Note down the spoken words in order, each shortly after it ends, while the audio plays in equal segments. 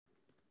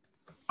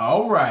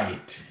All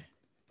right.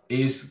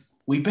 Is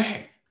we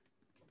back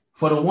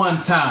for the one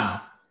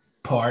time,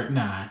 part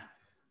 9.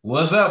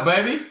 What's up,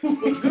 baby?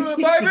 What's good,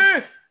 baby?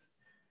 What's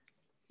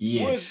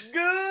Yes.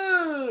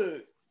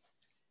 good?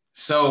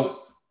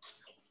 So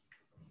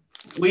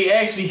we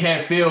actually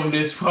had filmed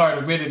this part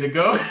a minute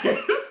ago,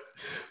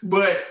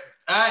 but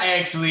I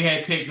actually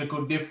had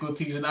technical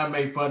difficulties and I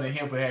made fun of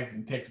him for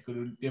having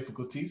technical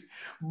difficulties.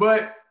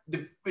 But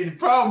the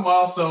problem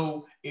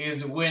also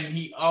is when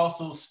he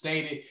also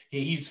stated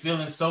he's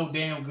feeling so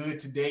damn good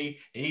today.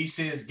 And he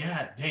says,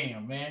 God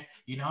damn, man,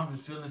 I'm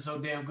just feeling so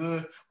damn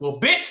good. Well,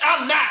 bitch,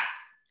 I'm not.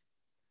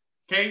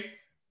 Okay?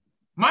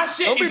 My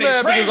shit Don't is be a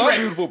mad because train I'm wreck.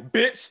 beautiful,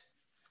 bitch.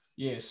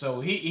 Yeah,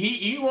 so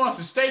he wants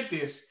to state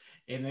this,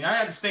 and I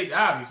have to state the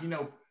obvious.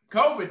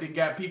 COVID done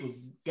got people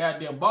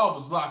goddamn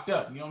barbers locked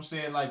up. You know what I'm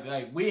saying?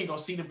 Like we ain't gonna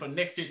see them for the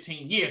next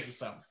 15 years or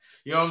something.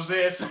 You know what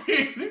I'm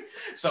saying?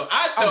 So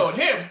I told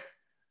him,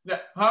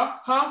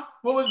 huh?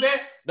 What was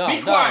that?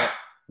 Be quiet.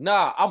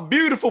 I'm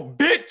beautiful,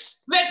 bitch.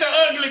 Let the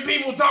ugly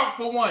people talk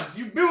for once.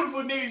 You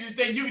beautiful niggas just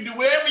think you can do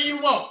whatever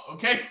you want,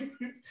 okay?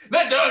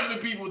 Let the ugly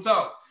people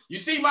talk. You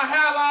see my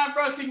hairline,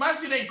 bro? See, my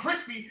shit ain't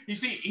crispy. You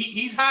see,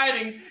 he's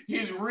hiding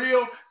his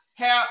real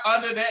hair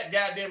under that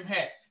goddamn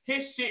hat.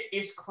 His shit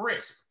is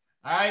crisp,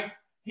 all right?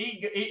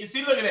 He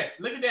see, look at that.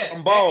 Look at that.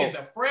 I'm bald. That is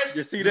a fresh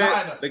You see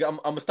that? Like, I'm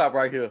gonna stop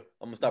right here.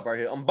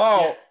 I'm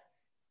bald. Yeah.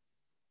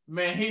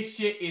 Man, his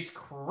shit is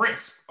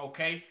crisp,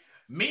 okay?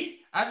 Me,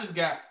 I just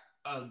got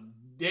a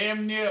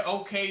damn near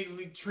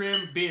okayly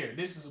trimmed beard.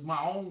 This is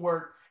my own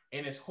work,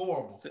 and it's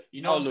horrible.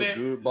 You know what I'm saying?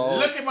 Good, bald.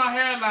 Look at my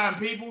hairline,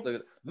 people.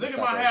 Look at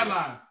my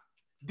hairline.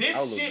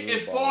 This shit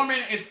is forming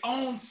its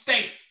own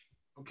state,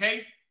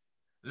 okay?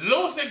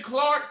 Lewis and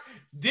Clark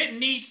didn't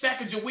need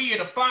Sacagawea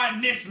to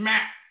find this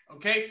map,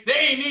 okay? They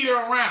ain't need her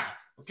around,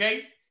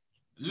 okay?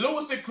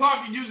 Lewis and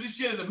Clark can use this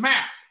shit as a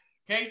map,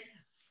 okay?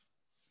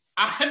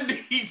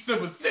 I need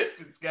some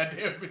assistance,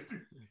 goddamn it.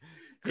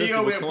 He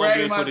over there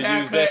bragging my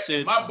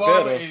haircut. My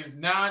barber is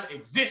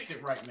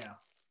non-existent right now.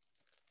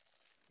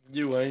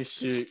 You ain't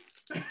shit.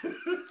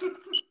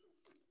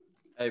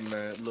 Hey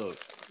man, look.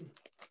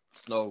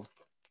 Snow.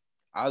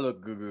 I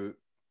look good.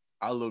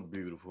 I look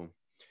beautiful.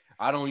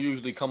 I don't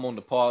usually come on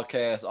the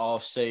podcast all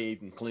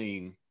shaved and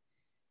clean,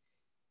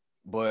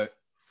 but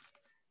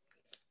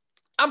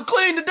I'm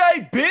clean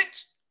today,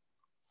 bitch.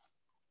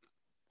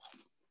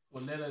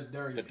 Well, let us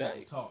dirty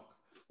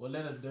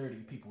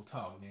people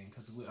talk. Then,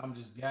 because I'm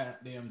just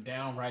goddamn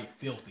downright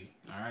filthy.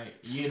 All right,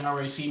 you ain't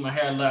already see my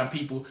hairline.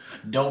 People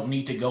don't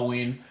need to go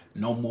in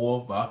no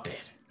more about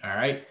that. All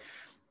right,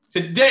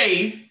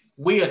 today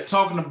we are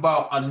talking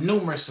about a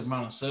numerous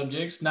amount of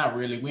subjects. Not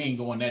really, we ain't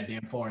going that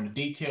damn far into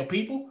detail,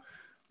 people.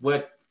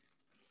 But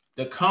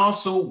the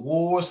console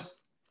wars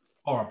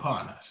are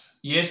upon us.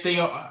 Yes, they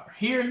are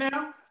here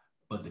now,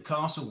 but the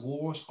console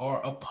wars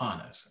are upon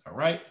us. All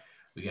right.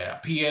 We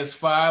got a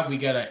PS5, we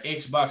got an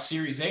Xbox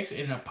Series X,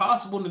 and a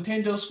possible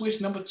Nintendo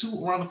Switch number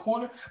 2 around the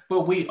corner.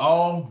 But we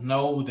all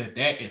know that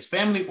is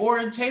family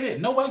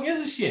orientated. Nobody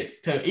gives a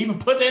shit to even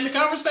put that in the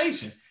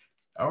conversation.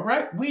 All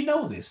right, we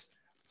know this.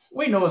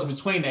 We know it's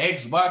between the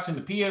Xbox and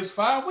the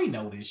PS5. We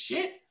know this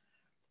shit.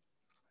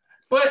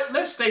 But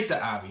let's state the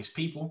obvious,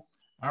 people.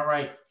 All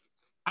right,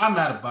 I'm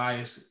not a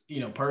biased,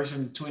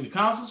 person between the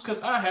consoles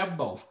because I have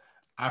both.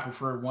 I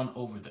prefer one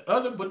over the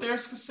other, but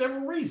there's for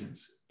several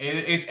reasons.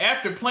 It's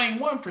after playing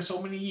one for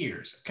so many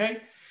years,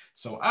 okay?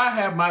 So I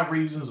have my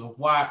reasons of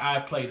why I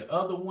play the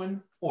other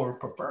one or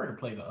prefer to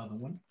play the other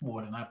one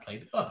more than I play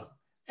the other one.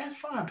 That's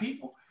fine,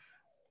 people.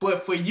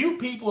 But for you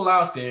people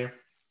out there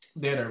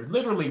that are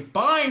literally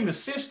buying the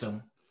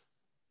system,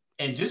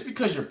 and just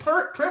because you're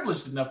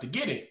privileged enough to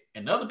get it,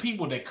 and other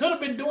people that could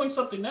have been doing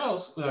something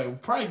else,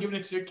 probably giving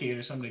it to their kid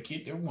or some of their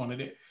kid that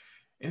wanted it,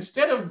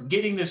 instead of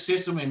getting the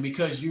system and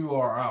because you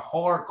are a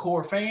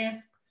hardcore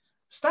fan,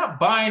 stop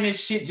buying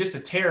this shit just to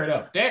tear it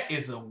up. That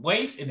is a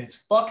waste and it's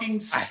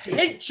fucking stupid.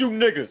 I hate you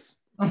niggas.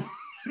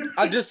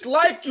 I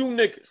dislike you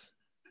niggas.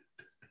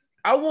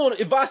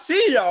 If I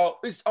see y'all,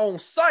 it's on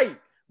site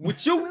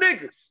with you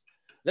niggas.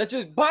 Let's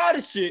just buy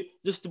the shit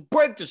just to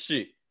break the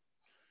shit.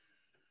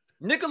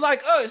 Niggas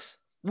like us,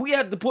 we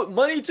have to put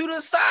money to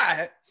the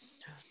side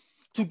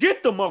to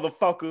get the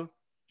motherfucker.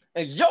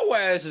 And your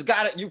ass has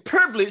got it. You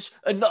privileged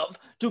enough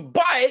to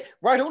buy it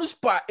right on the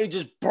spot and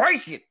just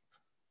break it.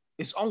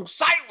 It's on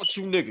site with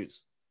you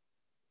niggas.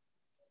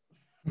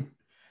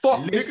 Fuck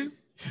niggas.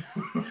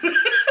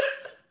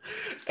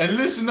 And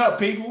listen up,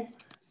 people.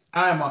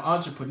 I am an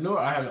entrepreneur.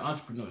 I have an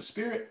entrepreneur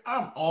spirit.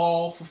 I'm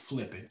all for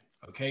flipping.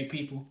 Okay,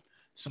 people?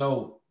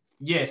 So,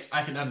 yes,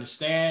 I can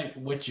understand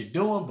what you're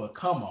doing, but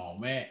come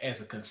on, man. As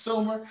a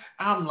consumer,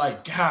 I'm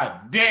like,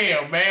 God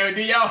damn, man.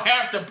 Do y'all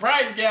have the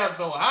price gap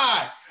so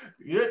high?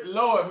 Good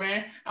Lord,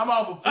 man. I'm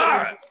all for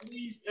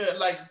flipping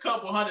like a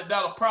couple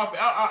 $100 profit.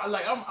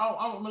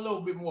 I'm a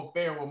little bit more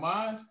fair with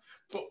mine.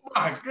 But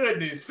my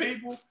goodness,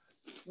 people.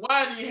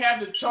 Why do you have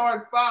to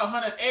charge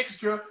 $500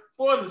 extra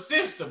for the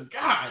system?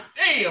 God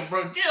damn,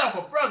 bro. Get off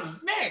a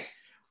brother's neck.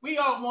 We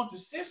all want the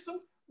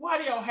system. Why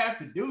do y'all have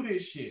to do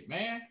this shit,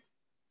 man?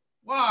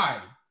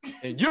 Why?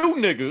 And you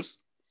niggas,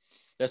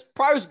 that's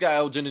price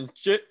gouging and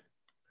shit,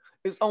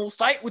 is on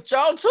site with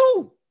y'all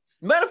too.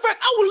 Matter of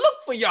fact, I would look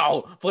for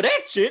y'all for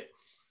that shit.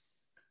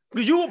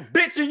 Cause you a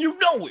bitch and you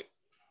know it.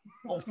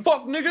 Oh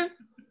fuck nigga.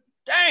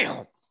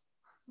 Damn.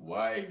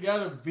 Why it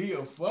gotta be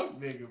a fuck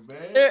nigga,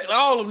 man? Yeah,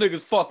 all them niggas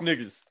fuck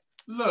niggas.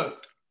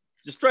 Look.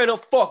 Just straight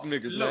up fuck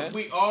niggas, Look, man.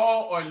 we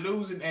all are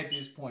losing at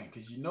this point.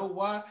 Cause you know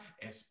why?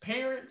 As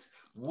parents,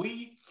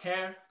 we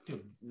have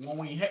to when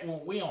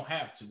we don't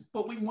have to,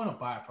 but we want to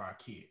buy for our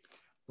kids.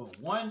 But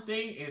one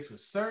thing is for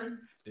certain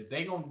that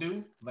they gonna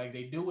do like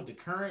they do with the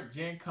current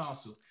gen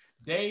console.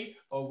 They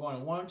are going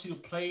to want you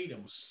to play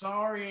them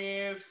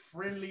sorry ass,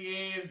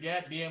 friendly ass,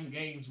 goddamn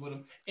games with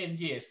them. And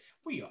yes,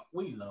 we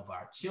love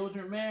our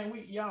children, man.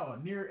 Y'all are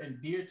near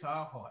and dear to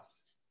our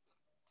hearts.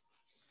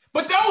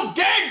 But those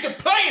games are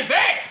play his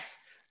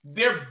ass.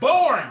 They're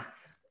boring.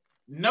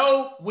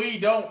 No, we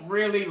don't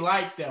really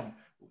like them.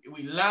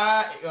 We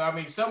lie. I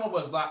mean, some of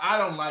us lie. I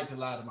don't like to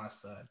lie to my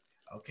son.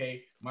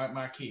 Okay,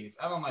 my kids.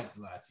 I don't like to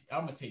lie to you.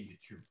 I'm gonna tell you the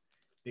truth.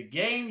 The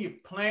game you're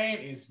playing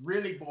is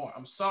really boring.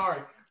 I'm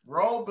sorry.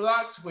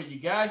 Roblox for you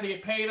guys that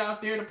get paid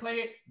out there to play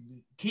it.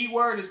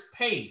 Keyword is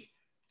paid.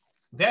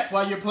 That's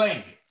why you're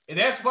playing it, and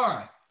that's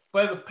fine.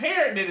 But as a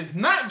parent that is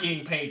not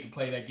getting paid to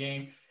play that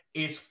game,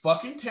 it's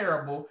fucking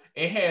terrible.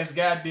 It has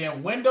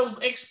goddamn Windows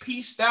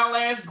XP style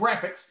ass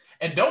graphics,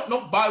 and don't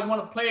nobody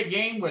want to play a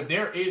game where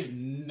there is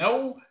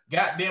no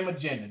goddamn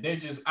agenda.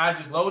 I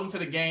just load into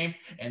the game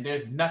and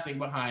there's nothing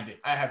behind it.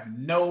 I have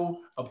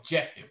no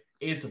objective.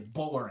 It's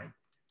boring.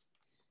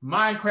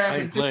 Minecraft. I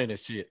ain't playing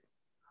this shit.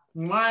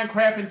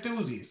 Minecraft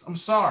enthusiasts. I'm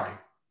sorry.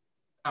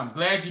 I'm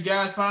glad you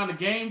guys found a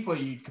game for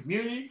your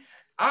community.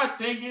 I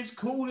think it's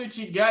cool that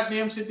you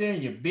goddamn sit there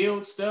and you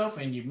build stuff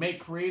and you make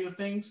creative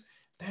things.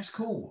 That's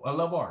cool. I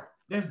love art.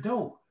 That's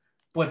dope.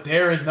 But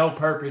there is no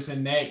purpose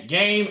in that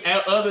game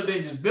other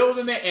than just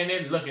building it and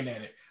then looking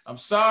at it. I'm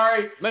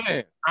sorry.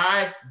 Man.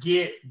 I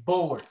get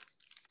bored.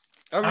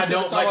 Every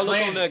single time I look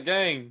on that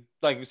game,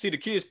 like you see the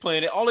kids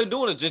playing it, all they're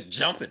doing is just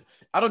jumping.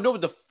 I don't know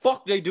what the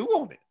fuck they do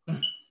on it.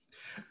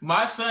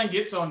 My son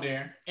gets on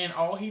there and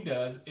all he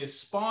does is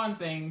spawn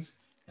things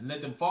and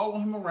let them follow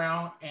him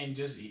around and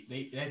just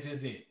that's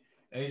just it.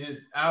 It's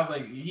just I was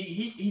like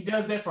he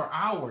does that for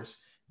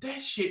hours.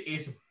 That shit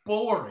is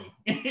boring.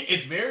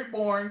 It's very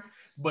boring,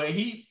 but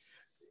he's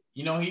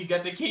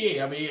got the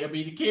kid. I mean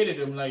the kid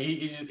in him, like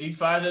he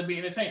finds it to be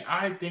entertaining.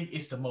 I think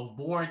it's the most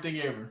boring thing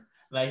ever.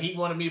 Like he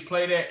wanted me to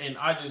play that, and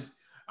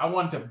I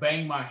wanted to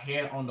bang my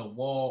head on the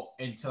wall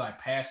until I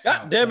passed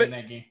out playing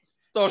that game.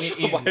 It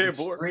is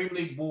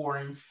extremely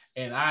boring,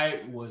 and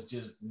I was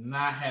just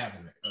not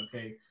having it.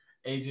 Okay,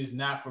 it's just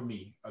not for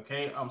me.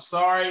 Okay, I'm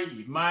sorry,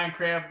 you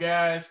Minecraft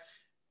guys.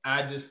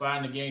 I just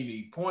find the game to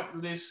be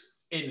pointless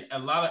in a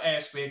lot of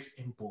aspects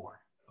and boring.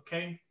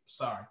 Okay,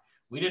 sorry.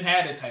 We didn't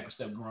have that type of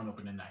stuff growing up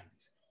in the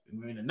 90s.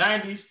 In the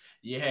 90s,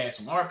 you had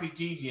some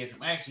RPGs, you had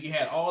some action, you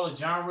had all the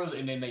genres,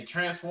 and then they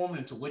transformed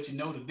into what you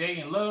know today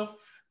and love.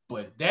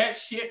 But that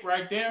shit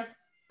right there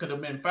could have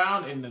been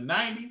found in the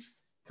 90s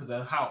because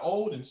of how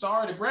old and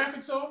sorry the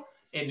graphics are,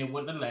 and it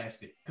wouldn't have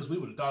lasted because we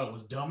would have thought it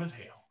was dumb as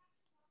hell.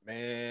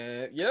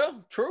 Man, yeah,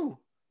 true.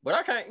 But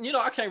I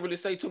can't really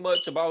say too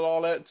much about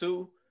all that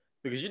too.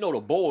 Because the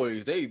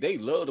boys, they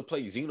love to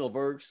play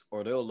Xenoverse,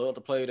 or they'll love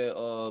to play that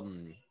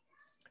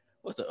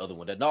what's the other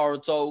one? That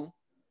Naruto.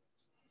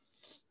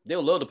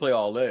 They'll love to play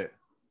all that.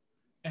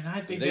 And I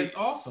think that's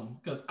awesome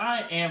because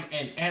I am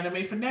an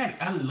anime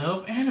fanatic. I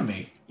love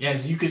anime.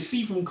 As you can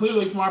see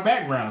clearly from our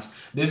backgrounds.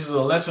 This is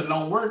a lesser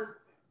known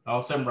work,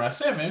 All Samurai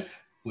 7,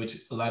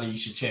 which a lot of you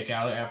should check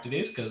out after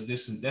this because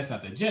that's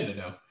not the agenda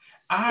though.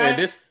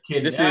 This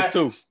is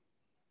too.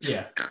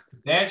 Yeah,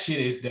 that shit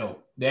is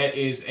dope. That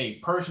is a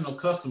personal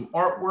custom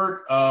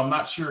artwork. I'm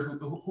not sure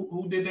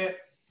who did that.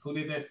 Who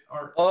did that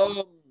art?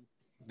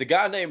 The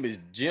guy name is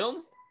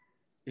Jim.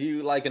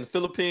 He like in the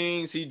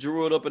Philippines. He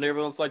drew it up and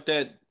everything like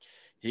that.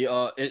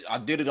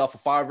 I did it off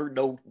of Fiverr.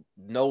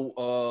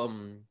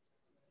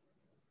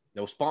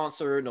 No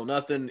sponsor, no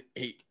nothing.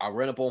 I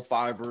ran up on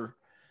Fiverr,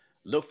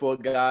 looked for a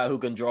guy who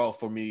can draw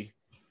for me.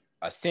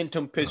 I sent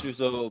him pictures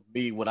of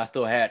me when I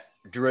still had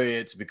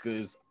dreads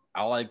because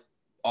I like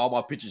all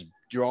my pictures,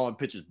 drawing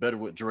pictures better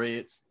with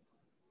dreads.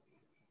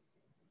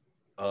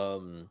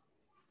 I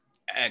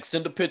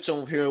sent a picture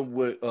of him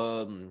with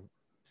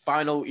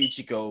Final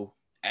Ichigo.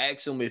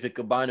 Asked him if he could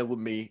combine it with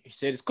me. He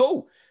said it's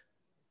cool.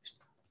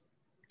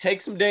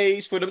 Take some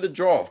days for them to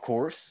draw, of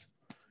course.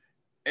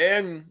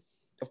 And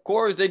of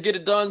course, they get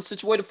it done,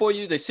 situated for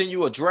you. They send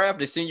you a draft.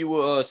 They send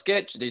you a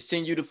sketch. They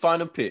send you the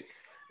final pick.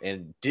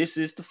 And this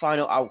is the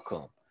final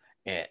outcome.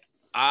 And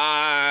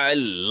I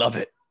love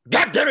it.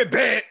 God damn it,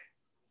 Ben!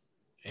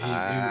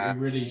 It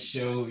really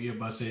showed, you're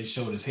about to say it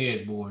showed his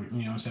headboard.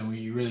 You know what I'm saying? When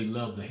you really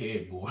love the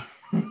headboard.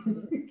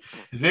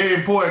 It's very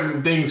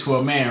important things for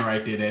a man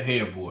right there, that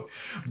headboard.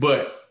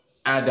 But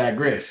I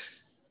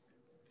digress.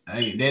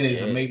 That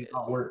is amazing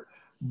artwork.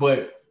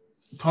 But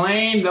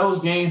playing those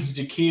games with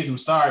your kids, I'm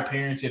sorry,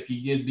 parents, if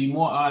you just be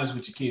more honest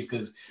with your kids,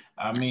 because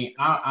I mean,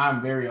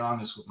 I'm very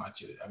honest with my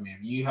children. I mean,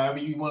 if you however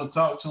you want to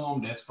talk to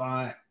them, that's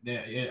fine.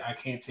 That I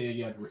can't tell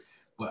you,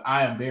 but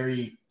I am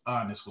very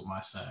honest with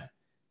my son.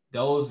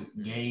 Those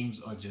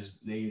games are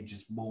they're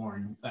just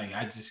boring. Like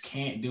I just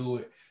can't do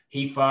it.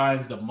 He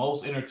finds the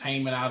most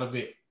entertainment out of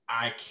it.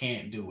 I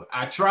can't do it.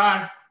 I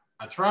try,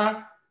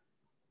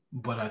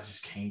 but I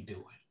just can't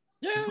do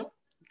Yeah.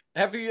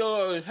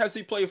 it. Has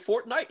he played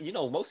Fortnite? You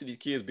know, most of these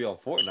kids be on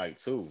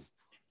Fortnite too.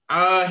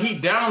 He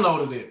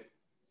downloaded it,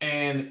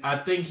 and I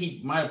think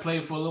he might have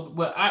played for a little bit,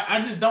 but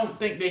I just don't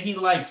think that he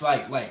likes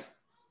like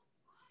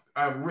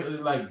I really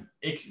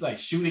like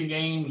shooting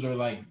games or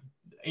like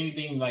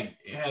anything like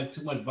it has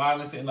too much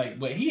violence and like,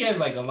 but he has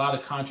like a lot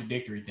of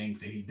contradictory things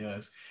that he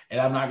does, and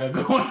I'm not gonna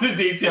go into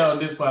detail on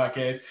this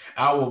podcast.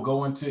 I will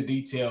go into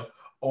detail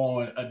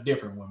on a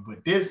different one,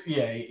 but this,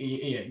 yeah.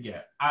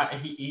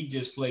 He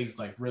just plays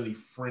like really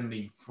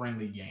friendly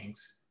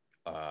games.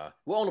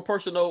 Well, on a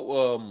personal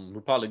note,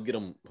 we'll probably get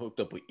him hooked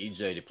up with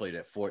EJ to play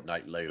that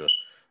Fortnite later.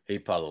 He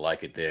probably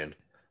like it then.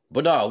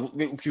 But no,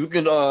 you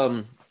can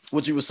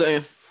what you were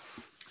saying?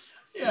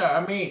 Yeah,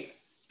 I mean,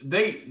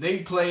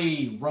 they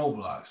play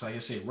Roblox. Like I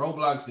said,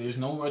 Roblox. There's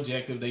no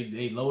objective.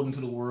 They load into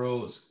the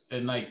worlds,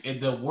 and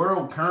the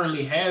world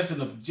currently has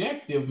an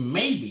objective,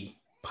 maybe,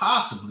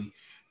 possibly,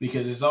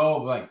 because it's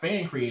all like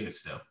fan created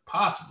stuff,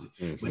 possibly.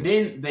 Mm-hmm. But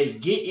then they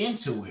get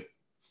into it,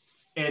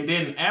 and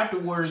then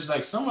afterwards,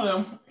 like some of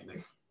them,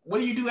 like, what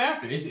do you do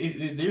after?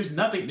 There's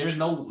nothing. There's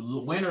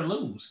no win or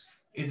lose.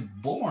 It's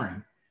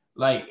boring.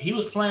 Like he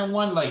was playing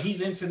one, like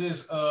he's into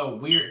this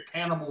weird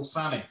cannibal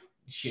Sonic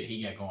shit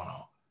he got going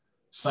on.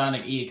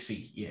 Sonic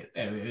EXE, yeah,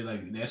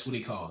 like that's what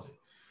he calls it.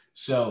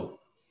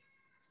 So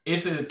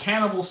it's a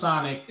cannibal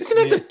Sonic. Isn't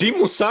that the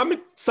demon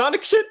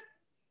Sonic shit?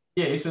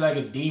 Yeah, it's like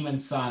a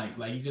demon Sonic.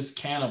 Like he's just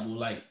cannibal.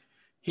 Like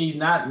he's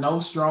not no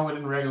stronger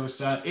than regular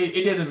Sonic.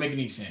 It doesn't make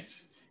any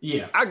sense.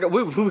 Yeah,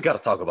 we got to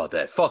talk about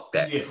that. Fuck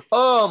that. Yeah.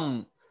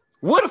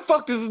 Where the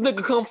fuck does this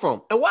nigga come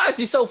from, and why is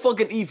he so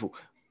fucking evil?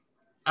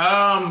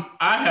 I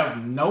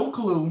have no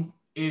clue.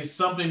 It's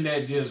something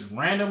that just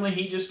randomly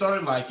he just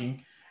started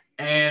liking.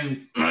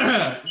 And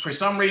for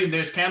some reason,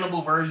 there's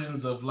cannibal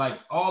versions of like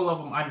all of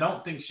them. I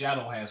don't think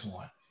Shadow has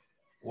one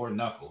or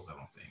Knuckles. I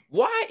don't think.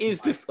 Why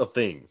is this a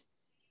thing?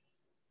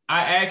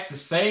 I asked the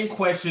same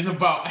question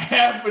about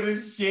half of the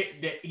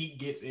shit that he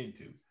gets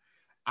into.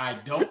 I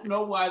don't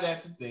know why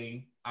that's a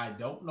thing. I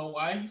don't know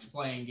why he's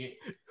playing it.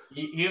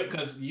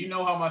 Because you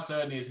know how my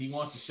son is. He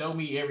wants to show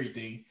me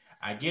everything.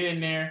 I get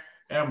in there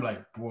and I'm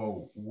like,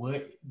 bro,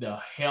 what the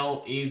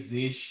hell is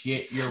this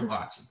shit you're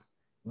watching?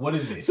 What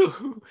is this?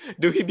 So,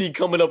 do he be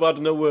coming up out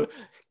of nowhere?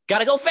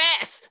 Gotta go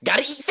fast.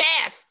 Gotta eat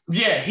fast.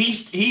 Yeah, he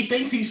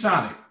thinks he's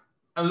Sonic.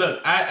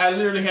 Look, I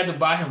literally had to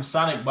buy him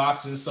Sonic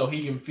boxes so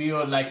he can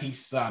feel like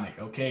he's Sonic.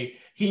 Okay,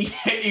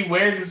 he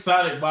wears the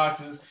Sonic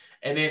boxes,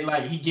 and then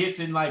like he gets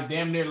in like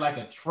damn near like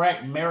a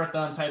track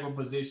marathon type of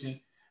position,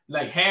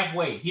 like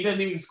halfway. He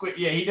doesn't even sprint.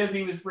 Yeah, he doesn't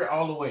even sprint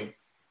all the way,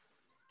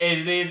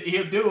 and then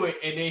he'll do it,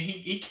 and then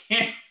he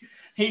can't.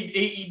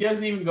 He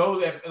doesn't even go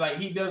that, like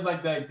he does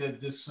like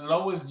the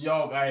slowest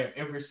jog I have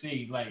ever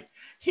seen. Like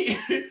he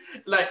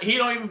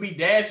don't even be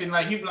dashing.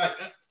 Like he'd be like,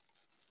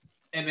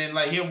 and then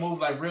like he'll move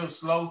like real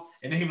slow,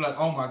 and then he'd be like,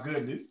 oh my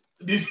goodness,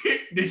 did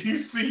you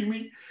see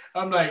me?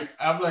 I'm like,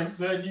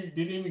 son, you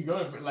didn't even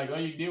go. Like all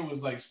you did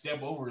was like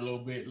step over a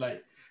little bit.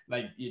 Like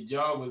your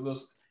jog was a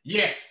little.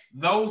 Yes,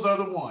 those are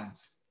the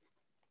ones.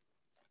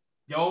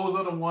 Those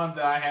are the ones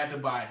that I had to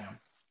buy him.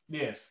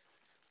 Yes.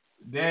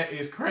 That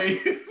is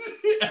crazy.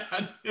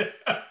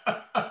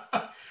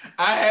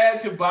 I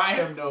had to buy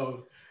him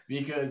those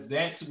because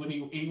that's when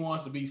he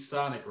wants to be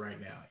Sonic right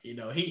now. You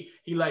know, he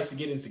likes to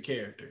get into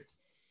character.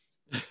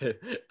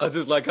 I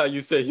just like how you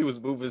said he was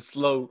moving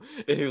slow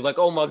and he was like,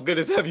 oh my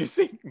goodness, have you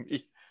seen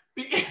me?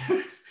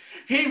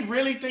 He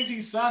really thinks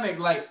he's Sonic.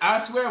 Like, I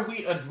swear if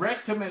we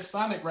addressed him as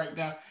Sonic right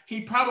now,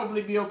 he'd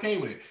probably be okay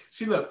with it.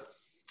 See, look,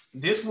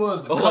 this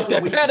was like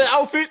that panda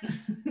outfit.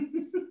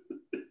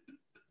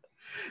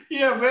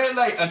 Yeah, man,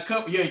 like a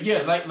couple,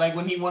 like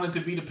when he wanted to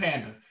be the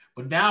panda,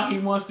 but now he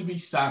wants to be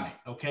Sonic.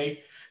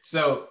 Okay,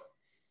 so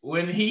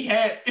when he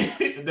had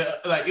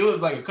it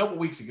was like a couple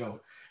weeks ago,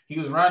 he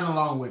was riding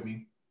along with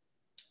me,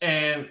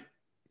 and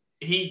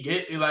we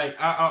got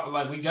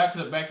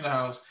back to the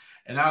house,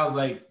 and I was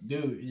like,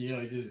 dude, you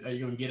know, just are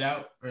you gonna get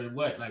out or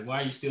what? Like,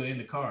 why are you still in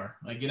the car?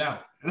 Like, get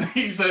out.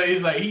 So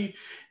it's like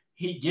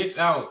he gets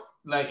out,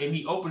 like, and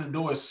he opened the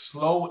door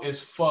slow as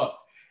fuck.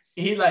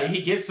 He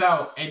gets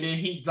out and then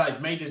he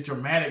like made this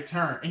dramatic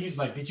turn and he's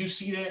like, did you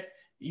see that?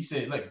 He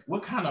said, like,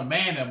 what kind of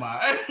man am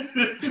I?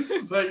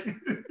 It's like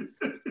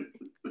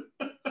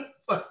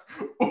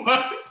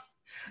what?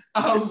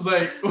 I was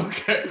like, what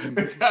kind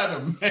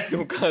of man?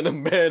 What kind of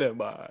man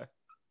am I?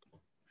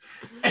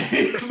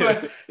 He's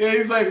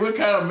like, what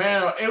kind of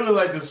man am I? It was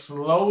like the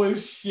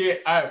slowest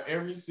shit I've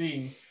ever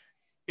seen.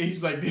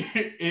 He's like,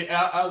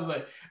 I was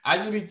like, I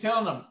just be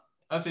telling him,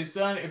 I say,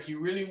 son, if you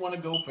really want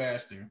to go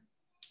faster,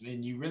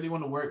 and you really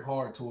want to work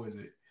hard towards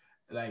it,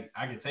 Like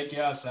I can take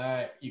you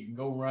outside, you can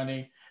go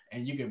running,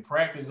 and you can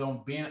practice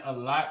on being a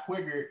lot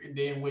quicker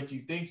than what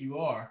you think you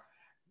are.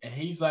 And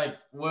he's like,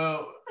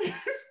 well,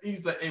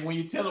 he's like, and when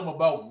you tell him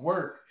about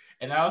work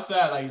and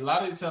outside, like a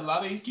lot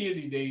of these kids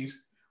these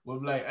days will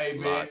be like, hey A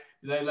man,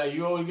 lot. like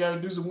you always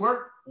gotta do some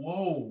work.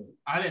 Whoa,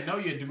 I didn't know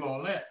you had to do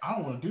all that. I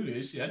don't want to do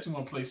this shit. I just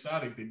want to play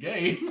Sonic the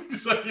game.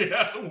 So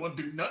yeah, I don't want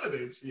to do none of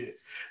that shit.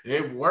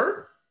 It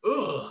work?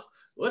 Ugh.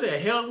 What the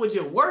hell would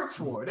you work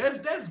for?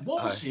 That's All right.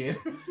 bullshit.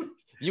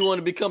 You want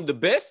to become the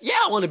best? Yeah,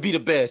 I want to be the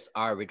best.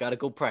 All right, we got to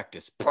go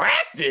practice.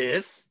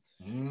 Practice?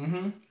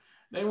 Mm-hmm.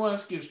 They want to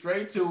skip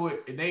straight to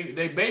it.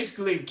 They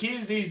basically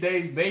kids these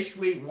days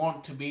basically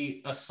want to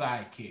be a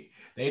sidekick.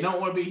 They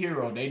don't want to be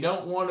hero. They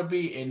don't want to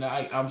be. And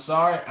I'm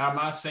sorry, I'm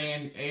not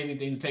saying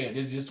anything to take.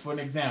 This is just for an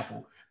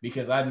example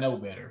because I know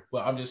better.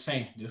 But I'm just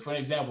saying just for an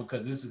example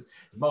because this is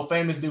the most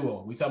famous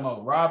duo. We talking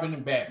about Robin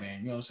and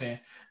Batman. You know what I'm saying?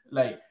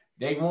 Like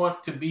they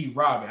want to be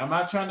Robin. I'm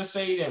not trying to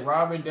say that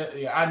Robin.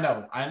 I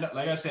know.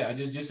 Like I said, I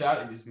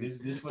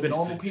this for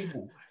normal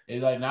people.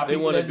 It's like not They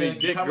people want to that's be that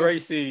Dick come.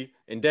 Gracie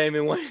and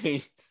Damon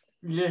Wayans.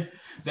 Yeah,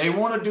 they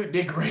want to do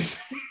Dick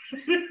Gracie.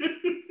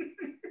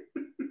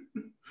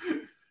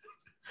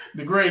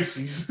 The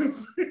Gracies.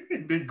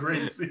 Dick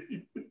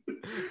Gracie.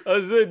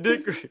 I said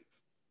Dick Gracie.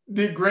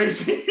 Dick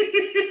Gracie.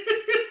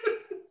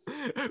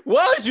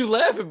 Why are you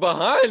laughing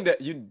behind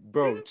that? You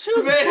bro, chill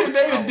the Man, his fuck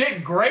name is out.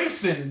 Dick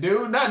Grayson,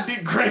 dude, not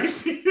Dick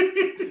Gracie.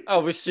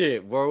 Oh but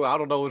shit, bro. I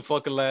don't know his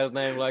fucking last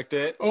name like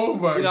that. Oh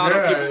my You know I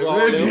don't keep up with god, all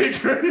man, them.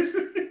 Dick Gracie.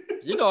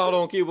 You know I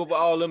don't keep up with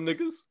all them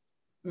niggas.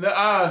 No,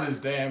 I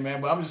understand, man,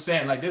 but I'm just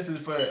saying, like, this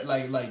is for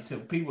like to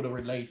people to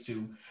relate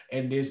to,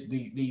 and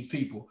these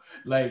people,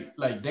 like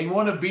they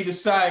want to be the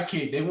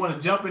sidekick, they want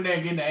to jump in there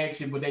and get in the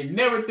action, but they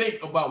never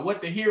think about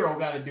what the hero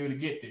got to do to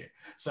get there.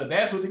 So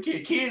that's what the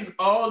kids,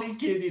 all these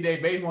kids these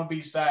days, they want to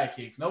be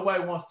sidekicks.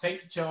 Nobody wants to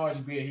take the charge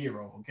and be a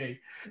hero. Okay,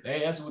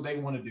 that's what they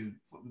want to do.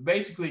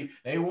 Basically,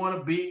 they want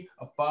to be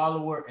a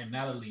follower and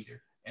not a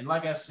leader. And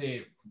like I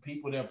said,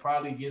 people that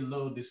probably get a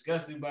little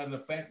disgusted by the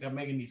fact that I'm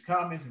making these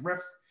comments and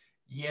references.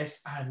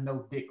 Yes, I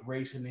know Dick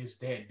Grayson is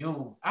that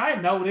dude. I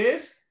know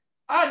this.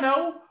 I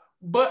know,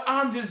 but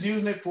I'm just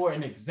using it for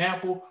an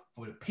example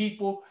for the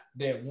people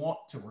that want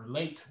to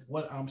relate to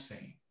what I'm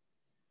saying.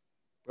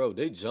 Bro,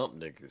 they jump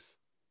niggas.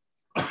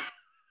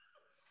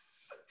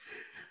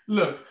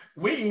 Look,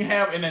 we can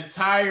have an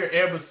entire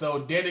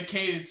episode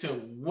dedicated to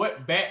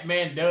what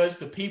Batman does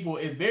to people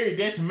is very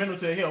detrimental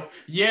to health.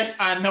 Yes,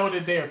 I know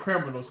that they are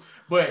criminals,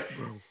 but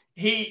Bro.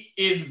 he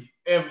is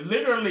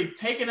literally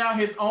taking out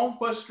his own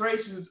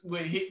frustrations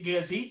with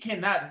because he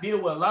cannot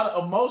deal with a lot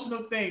of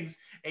emotional things,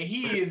 and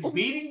he is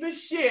beating the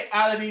shit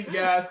out of these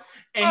guys,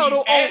 and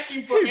he's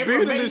asking for he beating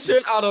the information.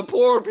 shit out of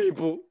poor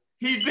people.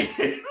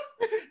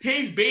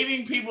 He's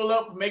beating people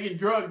up for making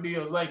drug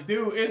deals. Like,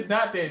 dude, it's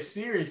not that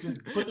serious.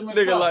 Just put them in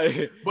Nigga, cuffs.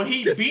 like, but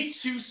he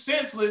beats you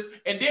senseless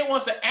and then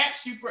wants to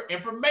ask you for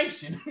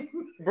information.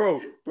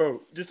 bro,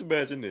 just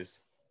imagine this.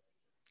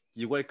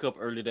 You wake up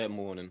early that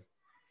morning.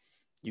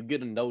 You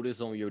get a notice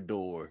on your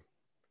door.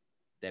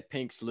 That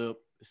pink slip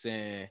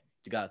saying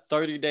you got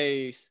 30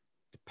 days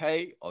to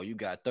pay or you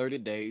got 30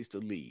 days to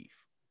leave.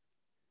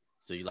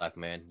 So you're like,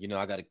 man, you know,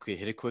 I got to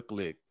hit a quick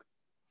lick.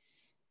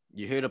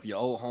 You hit up your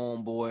old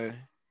homeboy.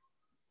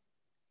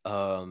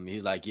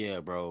 He's like, yeah,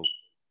 bro,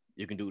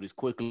 you can do this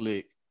quick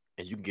lick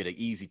and you can get an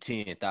easy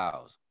 10,000.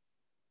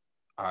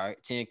 All right,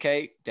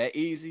 10K, that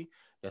easy.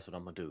 That's what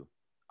I'm gonna do.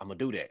 I'm gonna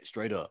do that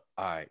straight up.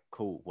 All right,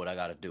 cool. What I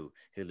gotta do?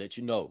 He'll let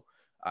you know.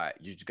 All right,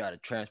 you just gotta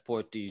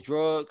transport these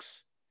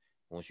drugs.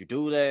 Once you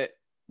do that,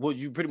 well,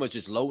 you pretty much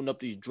just loading up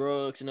these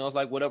drugs and I was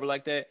like, whatever,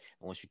 like that.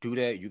 And once you do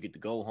that, you get to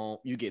go home.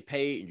 You get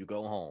paid and you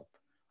go home.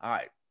 All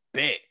right,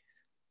 bet.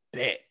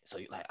 So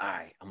you're like, all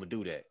right, I'm gonna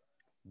do that.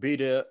 Be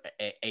there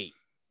at 8.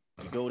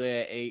 You go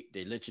there at 8.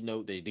 They let you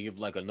know. They give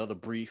like another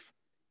brief.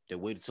 They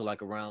wait until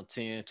like around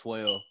 10,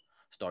 12.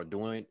 Start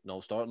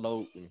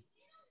loading.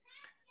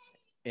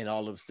 And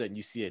all of a sudden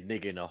you see a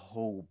nigga in a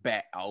whole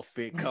bat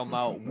outfit come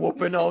out,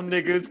 whooping on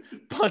niggas,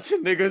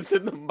 punching niggas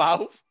in the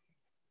mouth.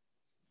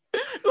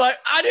 Like,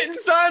 I didn't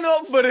sign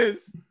up for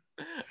this.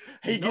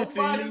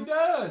 Nobody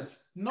does.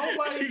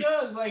 Nobody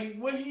does. Like,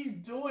 what he's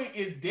doing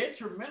is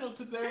detrimental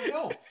to their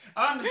health.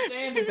 I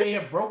understand that they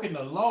have broken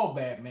the law,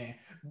 Batman,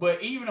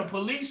 but even a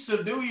police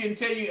subdue you and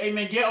tell you, hey,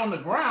 man, get on the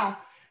ground.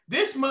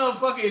 This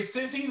motherfucker is,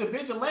 since he's a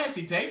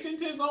vigilante, takes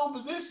into his own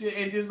position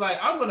and just like,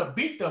 I'm gonna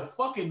beat the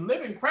fucking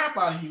living crap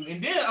out of you,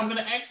 and then I'm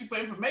gonna ask you for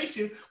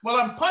information while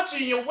I'm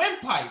punching your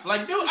windpipe.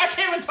 Like, dude, I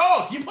can't even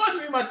talk. You punch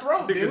me in my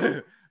throat,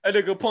 dude. A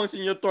nigga punch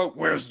in your throat.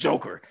 Where's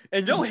Joker?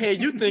 In your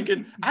head, you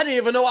thinking, I didn't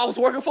even know I was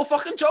working for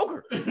fucking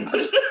Joker. I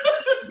just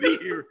be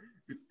here.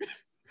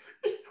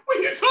 What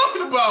are you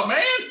talking about,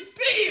 man?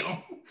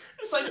 Damn.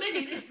 It's like,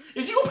 nigga,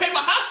 is you gonna pay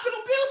my hospital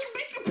bills?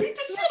 You beat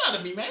the shit out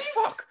of me, man.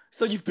 Fuck.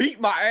 So you beat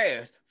my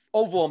ass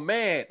over a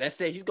man that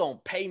said he's gonna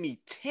pay me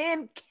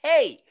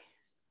 10K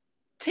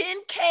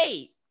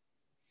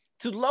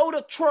to load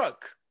a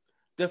truck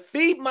to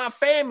feed my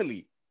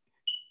family.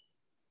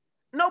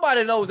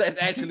 Nobody knows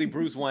that's actually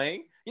Bruce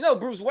Wayne. You know,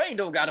 Bruce Wayne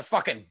don't gotta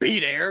fucking be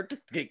there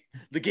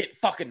to get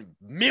fucking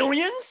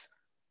millions.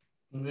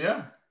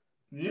 Yeah.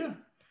 Yeah.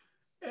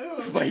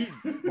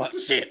 But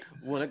shit,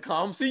 when it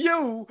comes to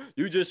you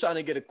just trying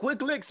to get a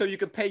quick lick so you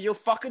can pay your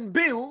fucking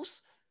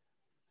bills.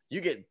 You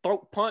get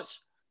throat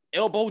punch,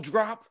 elbow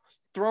drop,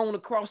 thrown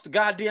across the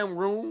goddamn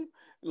room,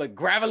 like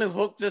grappling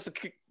hook just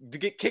to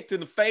get kicked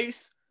in the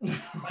face.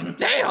 Like,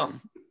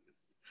 damn.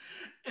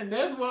 And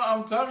that's what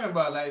I'm talking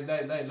about.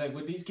 Like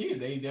with these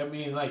kids, I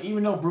mean, like,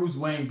 even though Bruce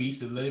Wayne beats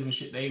the living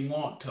shit, they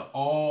want to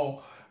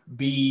all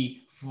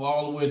be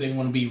followers. They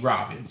want to be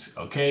Robins.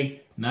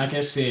 Okay, like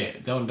I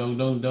said, don't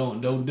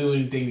do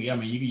anything. I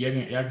mean,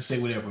 y'all can say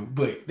whatever,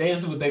 but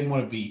that's what they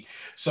want to be.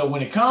 So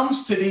when it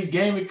comes to these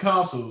gaming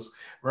consoles,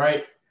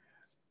 right?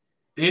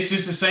 It's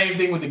just the same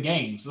thing with the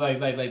games.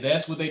 Like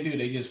that's what they do.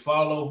 They just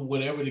follow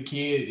whatever the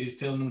kid is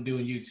telling them to do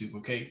on YouTube.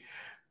 Okay.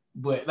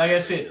 But like I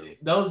said,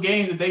 those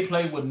games that they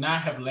played would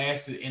not have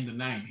lasted in the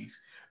 90s.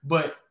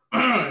 But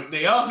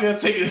they also have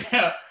taken it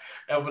out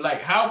of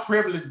like how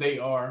privileged they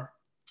are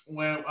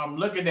when I'm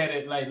looking at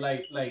it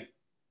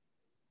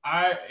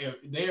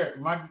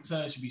my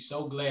son should be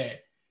so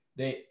glad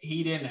that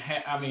he didn't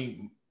have, I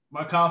mean,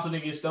 my console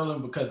didn't get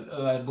stolen because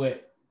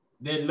but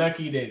they're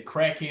lucky that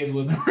crackheads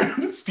wasn't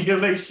around to steal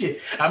their shit.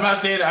 I'm not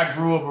saying I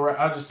grew up around,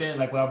 I'm just saying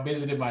like when I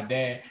visited my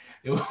dad,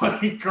 it was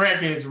like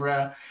crackheads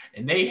around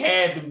and they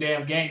had them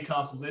damn game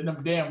consoles in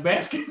them damn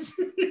baskets.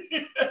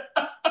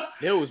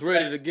 They was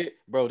ready to get,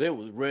 bro, they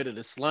was ready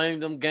to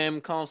slam them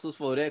game consoles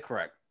for that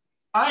crack.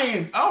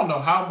 I don't know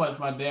how much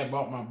my dad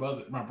bought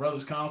my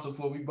brother's console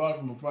for. We bought it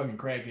from a fucking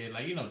crackhead.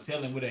 Like,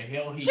 tell him where the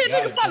hell he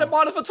got it probably from.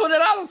 bought it for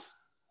 $20.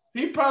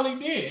 He probably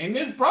did. And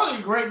it's probably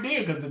a great deal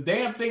because the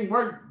damn thing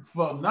worked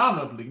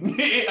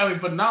phenomenally.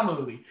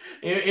 Phenomenally.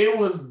 It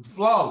was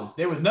flawless.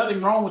 There was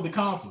nothing wrong with the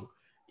console.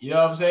 You know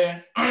what I'm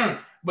saying?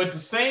 But the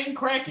same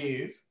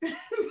crackheads,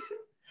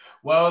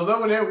 while I was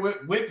over there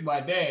with my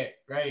dad,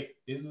 right?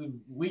 This is a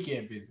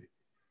weekend visit.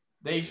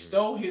 They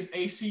stole his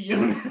AC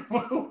unit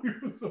while we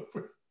was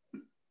over.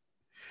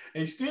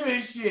 They steal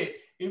his shit.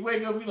 He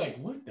wake up, be like,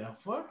 what the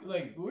fuck?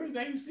 Like, where's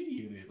the AC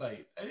unit?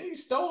 Like, they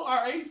stole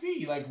our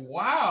AC. Like,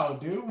 wow,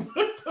 dude.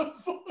 What the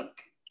fuck?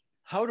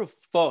 How the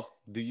fuck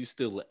do you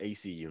steal an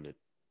AC unit?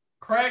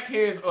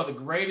 Crackheads are the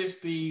greatest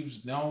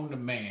thieves known to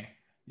man.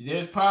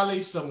 There's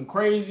probably some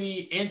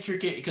crazy,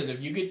 intricate, because if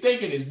you can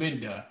think it, it's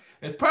been done.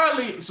 There's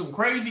probably some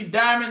crazy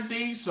diamond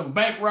thieves, some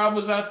bank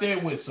robbers out there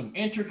with some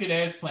intricate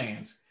ass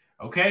plans.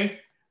 Okay?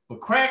 But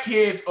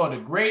crackheads are the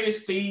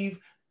greatest thieves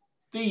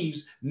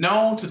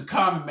known to the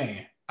common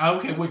man. I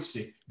don't care what you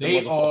say.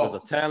 They are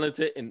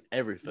talented in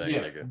everything,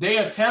 nigga. They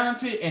are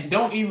talented and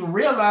don't even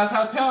realize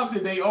how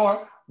talented they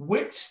are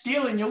with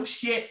stealing your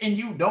shit and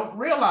you don't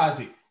realize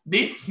it.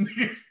 These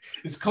niggas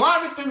is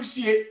climbing through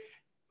shit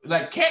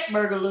like cat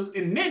burglars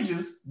and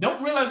ninjas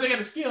don't realize they got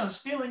to steal and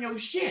stealing your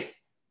shit.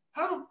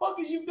 How the fuck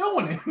is you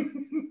doing it?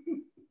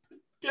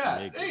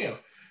 God damn.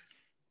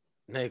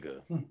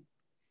 Nigga.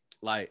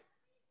 Like,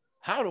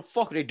 how the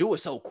fuck they do it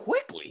so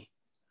quickly?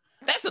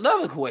 That's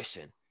another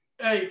question.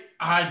 Hey,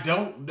 I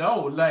don't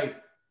know. Like,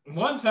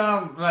 one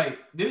time, like,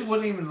 this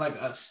wasn't even like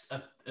a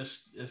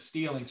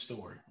stealing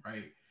story,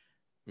 right?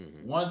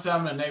 Mm-hmm. One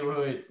time in the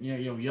neighborhood,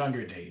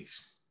 younger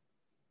days,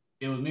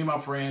 it was me and my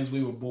friends.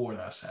 We were bored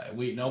outside.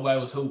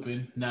 Nobody was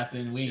hooping,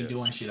 nothing. We ain't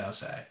doing shit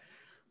outside.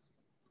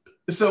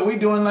 So we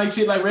doing like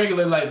shit like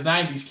regular like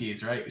 90s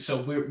kids, right?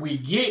 So we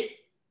get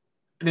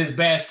this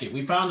basket.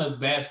 We found this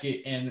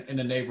basket in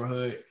the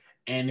neighborhood,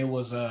 and it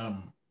was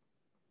on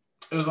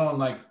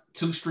like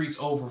 2 streets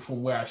over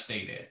from where I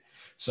stayed at.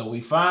 So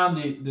we found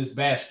this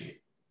basket,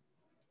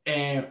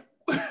 and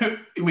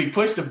we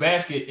pushed the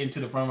basket into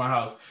the front of my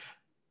house.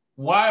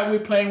 Why are we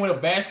playing with a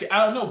basket?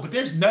 I don't know, but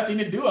there's nothing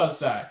to do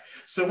outside.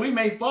 So we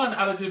made fun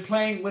out of just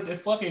playing with the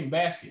fucking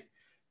basket.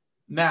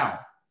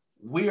 Now,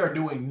 we are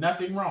doing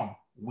nothing wrong.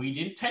 We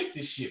didn't take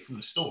this shit from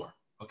the store,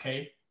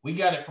 okay? We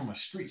got it from a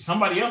street.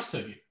 Somebody else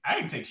took it. I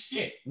didn't take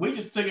shit. We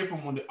just took it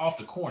from off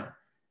the corner.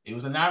 It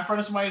was not in front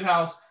of somebody's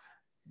house.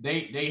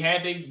 They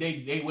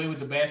way with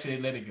the basket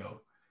and let it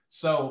go.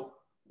 So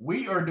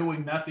we are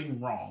doing nothing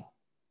wrong.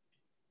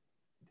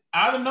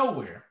 Out of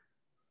nowhere,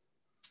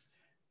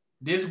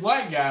 this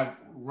white guy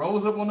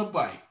rolls up on the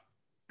bike,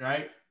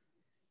 right?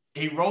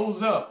 He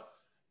rolls up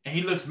and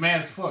he looks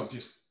mad as fuck,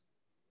 and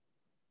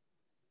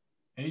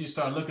he just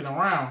started looking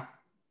around.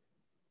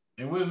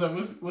 And we was like,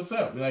 what's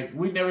up? Like,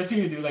 we never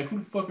seen it, dude. Like, who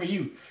the fuck are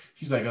you?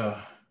 He's like,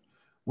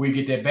 where you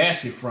get that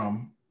basket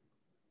from?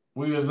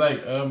 We was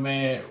like, oh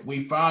man,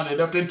 we found it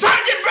up there. Take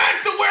it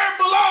back to where it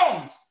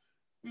belongs.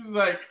 He was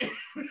like,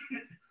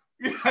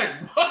 he's like,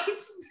 what?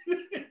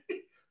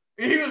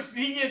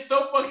 He gets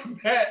so fucking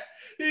mad.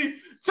 He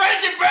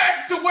take it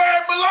back to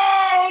where it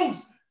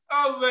belongs.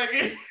 I was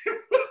like,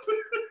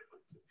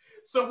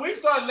 so we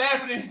started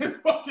laughing at his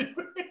fucking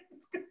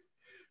face.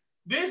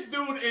 This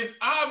dude is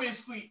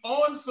obviously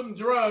on some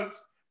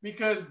drugs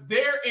because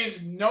there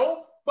is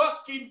no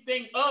fucking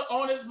thing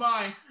on his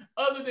mind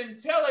other than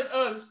telling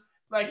us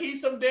like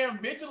he's some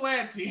damn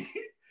vigilante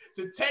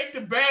to take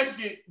the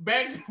basket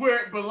back to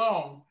where it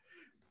belonged.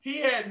 He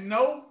had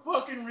no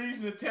fucking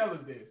reason to tell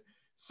us this.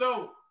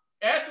 So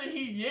after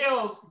he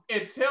yells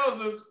and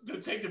tells us to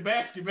take the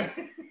basket back,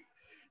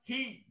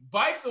 he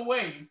bites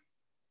away,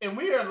 and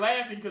we are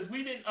laughing because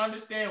we didn't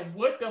understand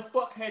what the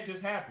fuck had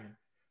just happened.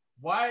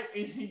 Why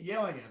is he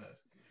yelling at us?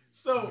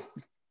 So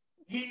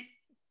he,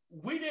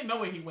 we didn't know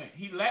where he went.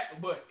 He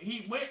left, but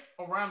he went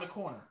around the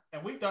corner,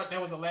 and we thought that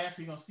was the last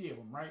we gonna see of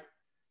him, right?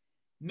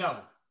 No,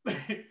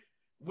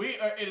 we're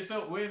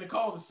in the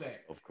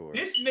cul-de-sac. Of course.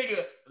 This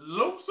nigga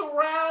loops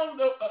around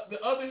the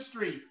other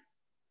street,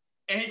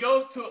 and he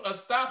goes to a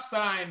stop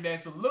sign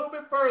that's a little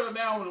bit further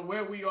down than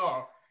where we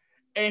are,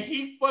 and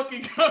he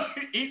fucking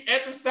he's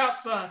at the stop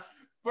sign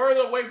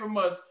further away from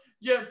us.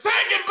 Yeah, take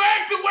it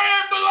back to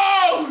where it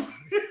belongs.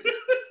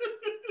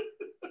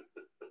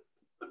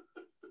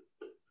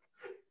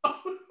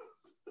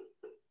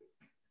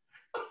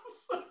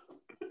 What's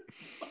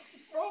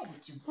wrong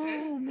with you,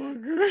 man? Oh my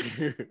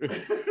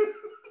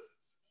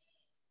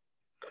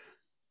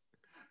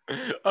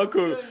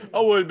god. I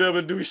would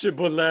never do shit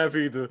but laugh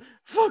either.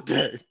 Fuck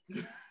that.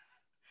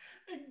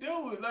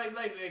 Dude,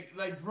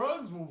 like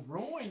drugs will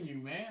ruin you,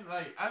 man.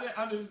 Like, I didn't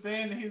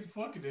understand his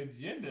fucking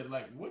agenda.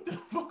 Like, what the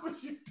fuck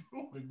was you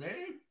doing,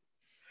 man?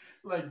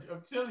 Like,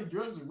 I'm telling you,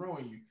 drugs will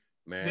ruin you.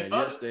 Man,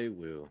 yes, they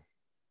will.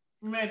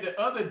 Man, the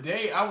other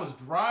day I was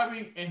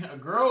driving and a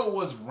girl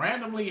was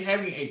randomly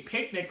having a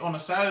picnic on the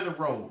side of the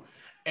road.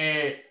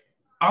 And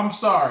I'm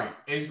sorry,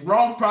 it's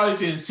wrong probably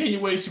to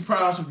insinuate she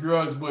probably on some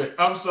drugs, but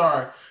I'm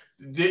sorry.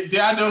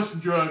 I know some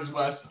drugs,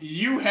 but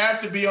you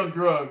have to be on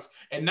drugs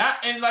and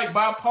not in like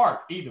by a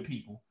park either,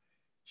 people.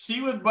 She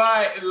would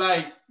buy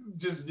like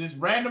just this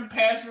random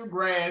pasture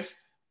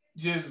grass,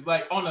 just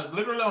like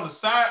literally on the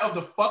side of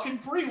the fucking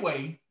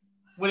freeway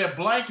with a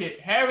blanket,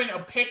 having a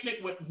picnic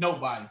with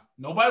nobody.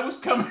 Nobody was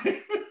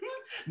coming.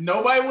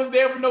 Nobody was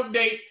there for no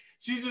date.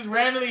 She's just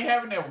randomly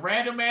having a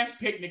random ass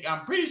picnic.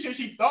 I'm pretty sure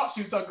she thought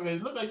she was talking.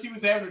 It looked like she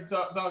was having to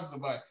talk to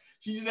somebody.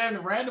 She's just having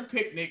a random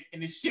picnic,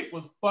 and this shit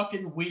was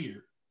fucking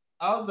weird.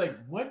 I was like,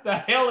 what the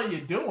hell are you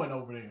doing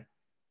over there?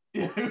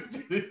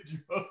 Drugs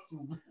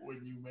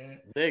ruin you, man.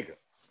 Nigga.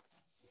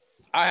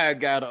 I had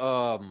got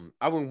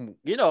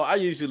I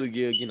usually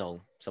give,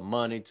 some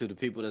money to the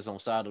people that's on the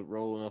side of the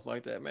road and stuff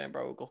like that. Man,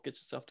 bro, go get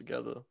yourself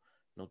together.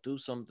 Do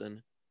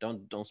something.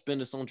 Don't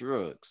spend this on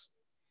drugs.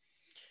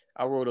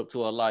 I rode up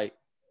to a light,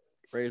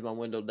 raised my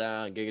window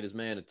down, gave this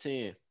man a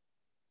 10.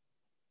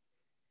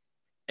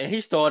 And he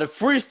started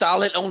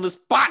freestyling on the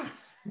spot.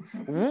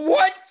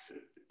 What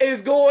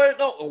is going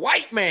on?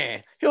 White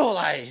man. He was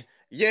like,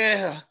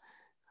 yeah,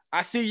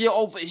 I see you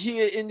over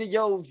here in the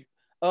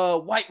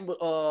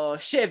white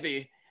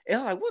Chevy. And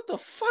I'm like, what the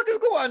fuck is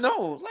going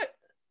on? Like,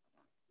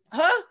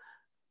 huh?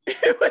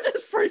 It was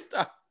just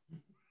freestyle.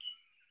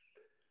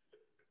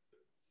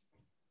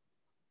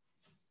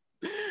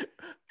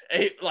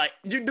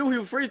 You knew he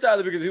was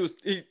freestyling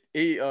because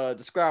he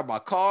described my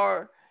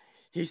car.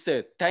 He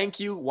said thank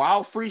you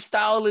while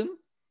freestyling.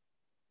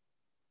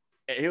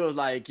 And he was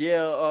like,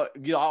 yeah,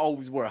 I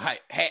always wear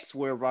hats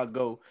wherever I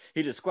go.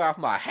 He described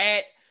my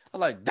hat. I'm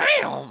like,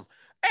 damn.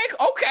 Hey,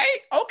 okay,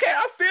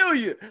 I feel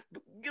you.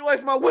 Get away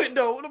from my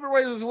window. Let me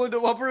raise this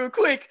window up real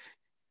quick.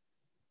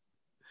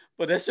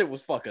 But that shit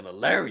was fucking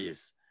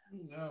hilarious.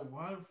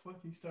 Why the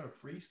fuck he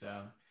start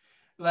freestyling?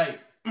 Like,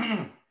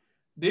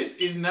 this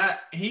is not,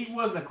 he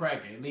wasn't a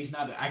crackhead, at least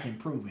not that I can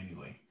prove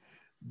anyway.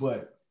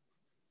 But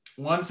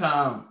one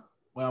time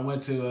when I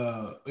went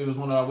to, it was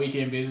one of our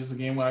weekend visits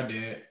again with our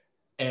dad,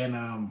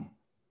 and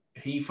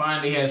he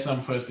finally had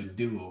something for us to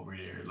do over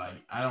there. Like,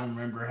 I don't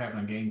remember having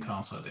a game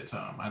console at that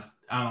time.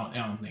 I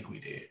don't think we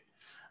did.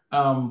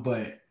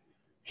 But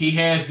he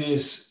has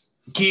this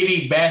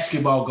kiddie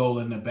basketball goal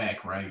in the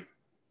back, right?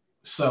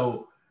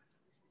 So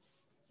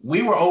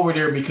we were over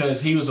there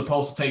because he was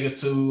supposed to take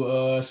us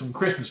to some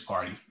Christmas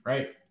party,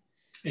 right?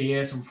 He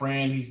had some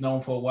friend he's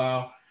known for a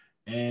while,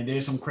 and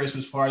there's some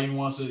Christmas party. He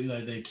wants to,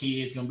 the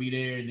kids gonna be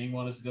there, and they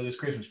want us to go to this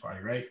Christmas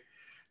party, right?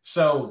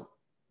 So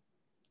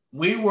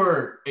we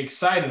were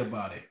excited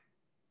about it,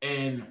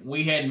 and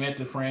we hadn't met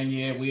the friend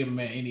yet. We haven't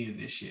met any of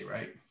this shit,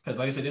 right? Because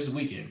like I said, this is a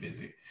weekend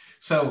visit.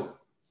 So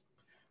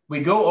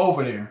we go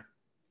over there,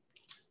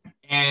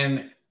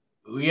 and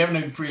we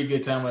having a pretty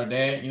good time with our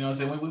dad. You know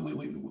what I'm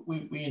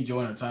saying? We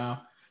enjoying our time.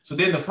 So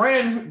then the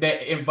friend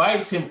that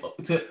invites him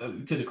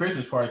to the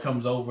Christmas party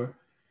comes over,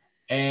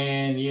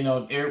 and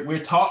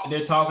they're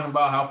talking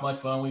about how much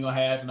fun we're gonna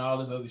have and all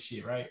this other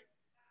shit, right?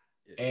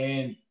 Yeah.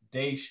 And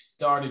they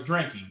started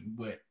drinking,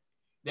 but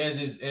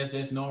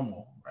that's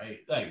normal, right?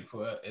 Like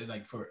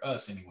for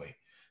us anyway.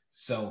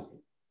 So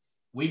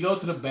we go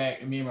to the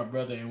back, me and my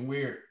brother, and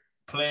we're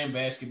playing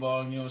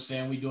basketball. You know what I'm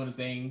saying? We doing the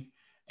thing.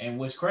 And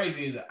what's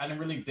crazy is I didn't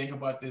really think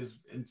about this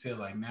until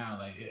like now.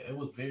 Like it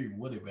was very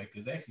wooded back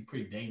there. It's actually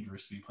pretty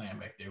dangerous to be playing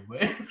back there.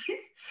 But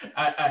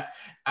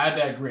I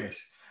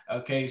digress.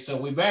 Okay, so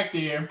we back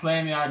there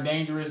playing our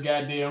dangerous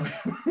goddamn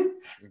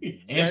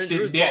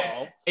instant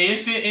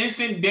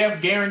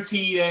death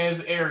guaranteed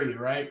as area,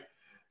 right?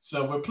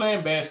 So we're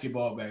playing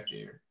basketball back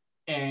there,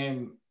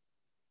 and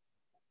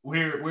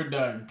we're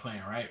done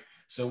playing, right?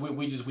 So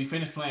we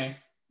finished playing.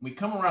 We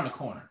come around the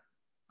corner,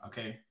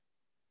 okay,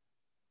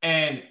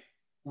 and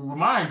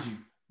remind you,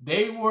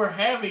 they were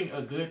having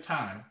a good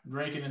time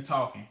drinking and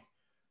talking.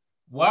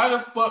 Why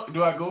the fuck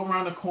do I go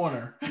around the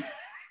corner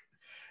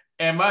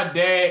and my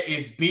dad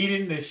is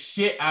beating the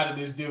shit out of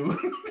this dude?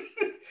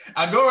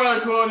 I go around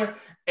the corner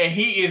and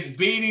he is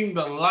beating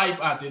the life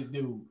out of this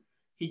dude.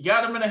 He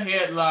got him in a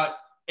headlock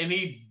and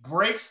he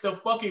breaks the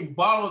fucking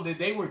bottle that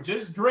they were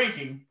just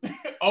drinking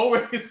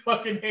over his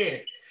fucking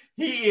head.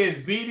 He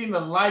is beating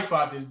the life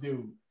out of this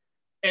dude.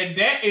 And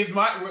that is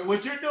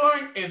what you're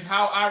doing is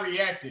how I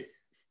reacted.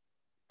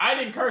 I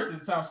didn't curse at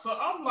the time. So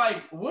I'm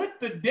like,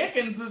 what the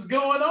dickens is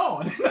going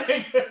on?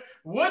 Like,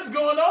 what's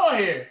going on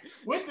here?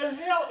 What the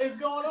hell is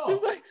going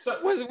on? Like,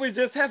 so, wasn't we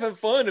just having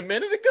fun a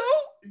minute ago?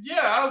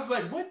 Yeah, I was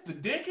like, what the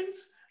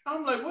dickens?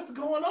 I'm like, what's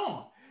going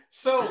on?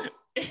 So,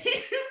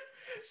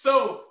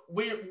 so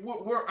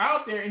we're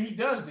out there and he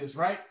does this,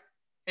 right?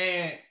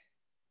 And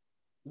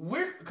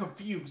we're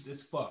confused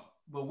as fuck.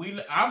 But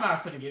I'm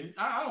not finna get it.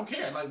 I don't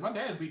care. Like, my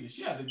dad's beating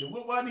shit out of dude.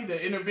 Why I need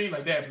to intervene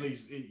like that,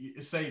 please?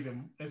 Save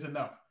him. It's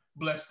enough.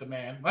 Bless the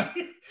man.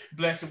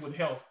 Bless him with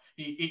health.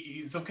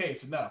 It's okay.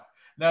 It's enough.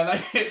 Now,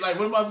 like,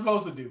 what am I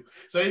supposed to do?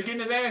 So he's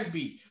getting his ass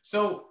beat.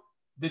 So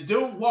the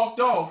dude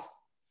walked off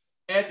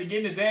after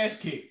getting his ass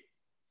kicked.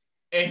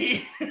 And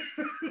he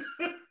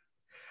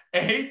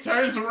and he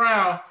turns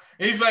around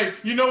and he's like,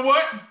 you know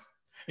what?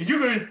 And you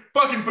can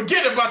fucking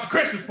forget about the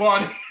Christmas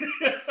party.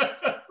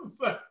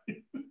 So,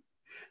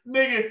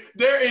 nigga,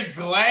 there is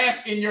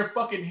glass in your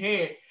fucking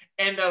head.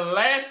 And the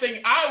last thing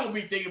I will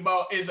be thinking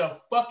about is a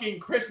fucking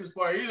Christmas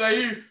party. He's like,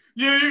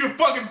 you can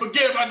fucking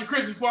forget about the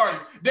Christmas party.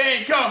 They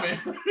ain't coming.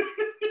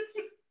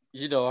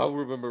 You know, I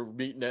remember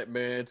meeting that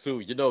man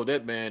too. You know,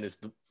 that man is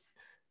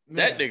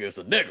that nigga's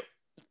a nigga.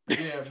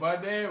 Yeah, my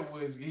dad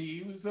was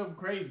he was something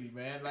crazy,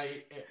 man.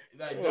 Like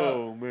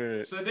oh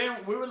man. So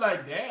then we were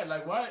like, Dad,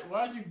 like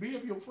why'd you beat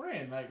up your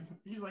friend? Like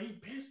he's like, he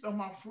pissed on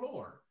my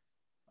floor.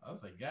 I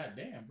was like, God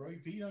damn, bro, you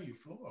peed on your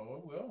floor.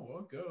 Oh, well,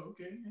 okay.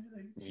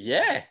 Like,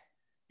 yeah.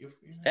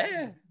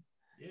 Yeah.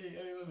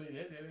 It was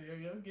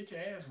like, get your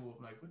ass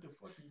whooped. Like, what the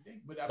fuck do you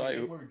think? But I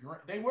mean,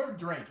 they were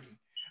drinking.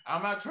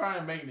 I'm not trying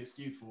to make an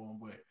excuse for them,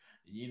 but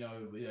you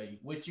know, like,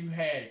 what you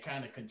had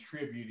kind of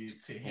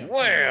contributed to him.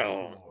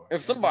 Well,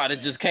 if somebody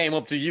just came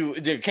up to you,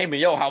 came in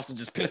your house and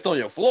just pissed on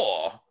your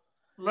floor.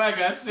 Like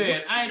I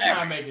said, I ain't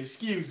trying to make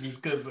excuses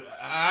because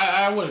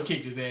I would have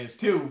kicked his ass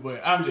too,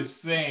 but I'm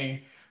just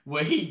saying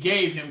what he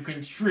gave him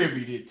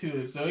contributed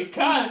to it. So he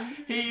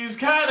was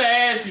kind of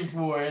asking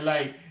for it.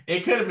 Like,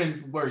 it could have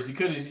been worse. He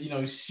could have,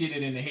 shitted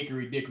in the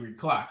hickory dickory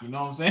clock. You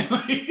know what I'm saying?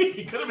 Like,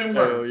 it could have been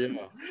worse.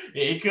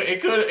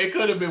 It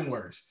could have been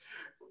worse.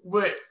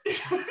 But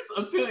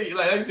I'm telling you,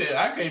 like I said,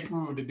 I can't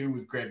prove the dude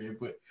was crackhead,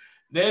 but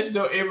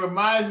it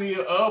reminds me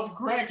of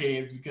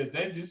crackheads because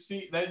that just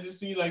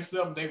seemed like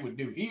something they would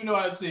do. Even though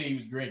I said he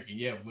was drinking,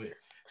 yeah, but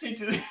he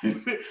just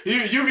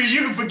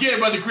you can forget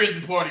about the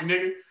Christmas party,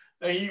 nigga.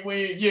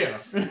 Yeah,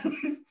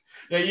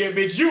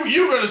 bitch,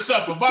 you gonna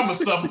suffer. But I'ma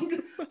suffer.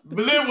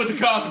 Live with the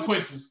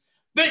consequences.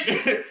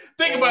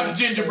 Think about the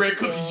gingerbread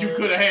cookies you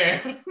could have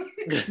had.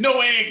 No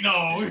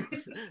eggnog.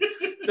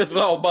 That's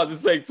what I was about to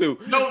say too.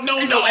 No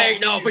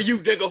eggnog for you,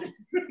 nigga.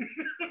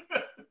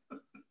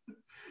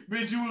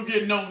 Bitch, you will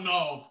get no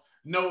nog.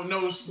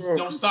 No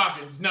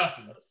stockings,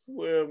 nothing. I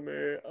swear,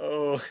 man.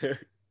 Oh.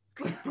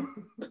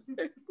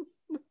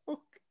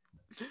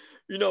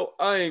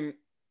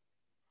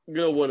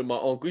 One of my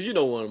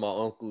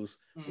uncles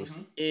was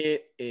in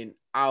and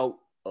out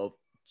of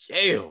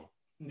jail.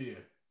 Yeah.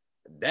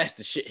 That's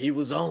the shit he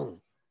was on.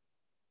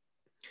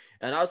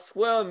 And I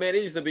swear, man,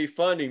 it used to be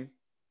funny.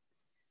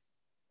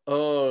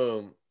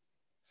 When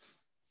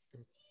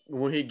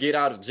he get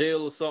out of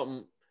jail or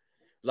something,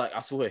 like,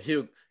 I swear,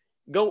 he'll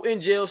go in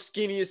jail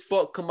skinny as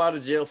fuck, come out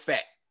of jail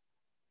fat.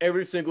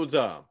 Every single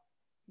time.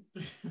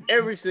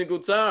 Every single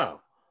time.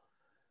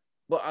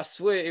 But I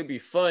swear it'd be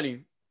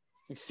funny.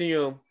 You see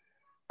him.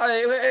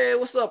 Hey,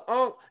 what's up,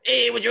 Unc?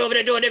 Hey, what you over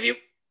there doing, nephew?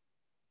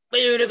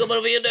 You nigga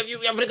over here, nephew.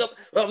 I'm gonna go.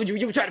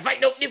 You trying to fight,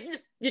 no?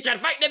 You trying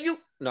to fight, nephew?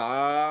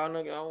 Nah,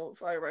 nigga, I won't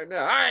fight right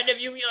now. All right,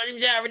 nephew. You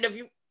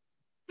nephew.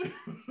 Like,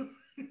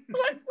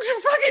 what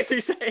the fuck is he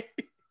saying?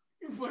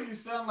 You fucking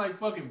sound like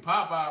fucking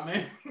Popeye,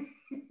 man.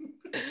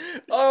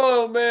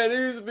 Oh man, it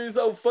used to be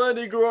so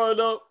funny growing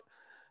up.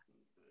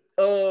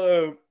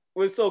 It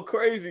was so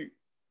crazy.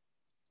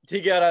 He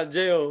got out of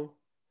jail,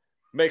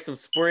 make some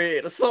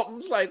spread or something.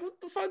 It's like,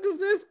 what the fuck is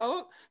this?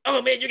 Oh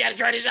man, you gotta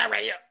try this out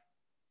right here.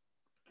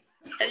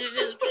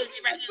 Just try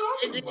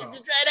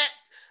that.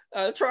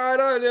 I tried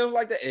it out and it was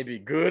like that. It'd be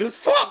good as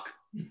fuck.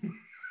 Like,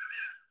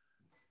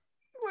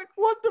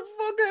 what the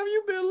fuck have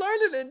you been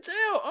learning in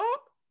jail, huh?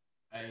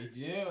 Hey,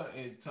 jail,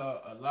 it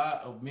taught a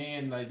lot of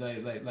men like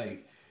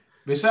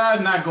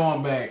besides not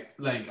going back,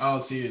 like, all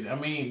serious. I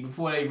mean,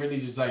 before they really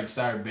just like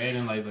started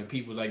banning like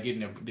people like getting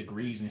their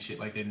degrees and shit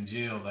like that in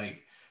jail,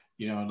 like,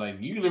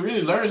 like you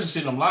really learn some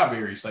shit in them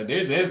libraries. Like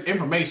there's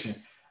information.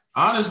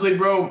 Honestly,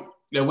 bro,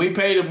 Yeah, we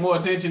paid more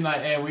attention,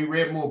 like, and we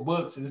read more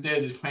books instead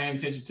of just paying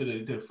attention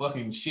to the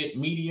fucking shit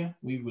media.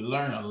 We would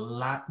learn a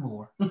lot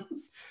more. I'm just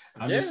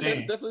Yeah, that's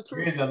saying, definitely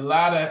true. there's a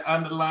lot of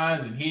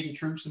underlines and hidden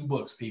truths in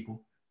books,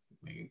 people.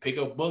 We can pick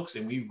up books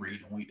and we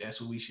read them.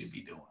 That's what we should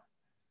be doing.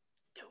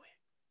 Do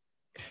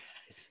it.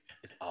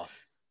 It's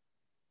awesome.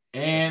 If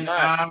And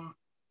not,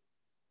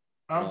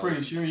 I'm no,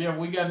 pretty sure, yeah,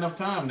 we got enough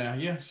time now.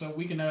 Yeah, so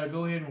we can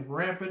go ahead and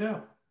wrap it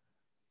up.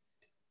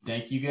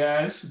 Thank you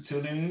guys for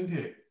tuning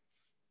in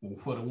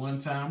for the one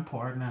time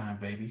part 9,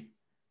 baby.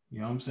 You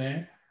know what I'm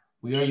saying?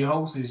 We are your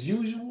hosts as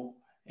usual,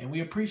 and we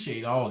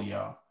appreciate all of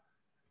y'all.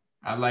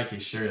 I like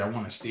his shirt. I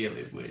want to steal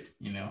it with,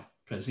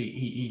 because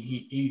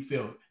he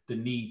felt the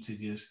need to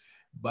just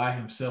buy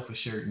himself a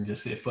shirt and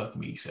just said fuck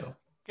me. So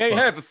can't fuck.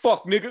 have it,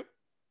 fuck nigga.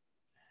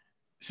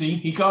 See,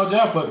 he called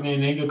y'all fuck me,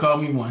 and then he'll call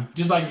me one,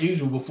 just like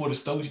usual before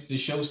the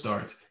show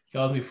starts. He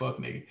calls me fuck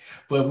nigga.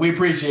 But we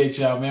appreciate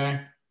y'all,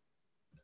 man.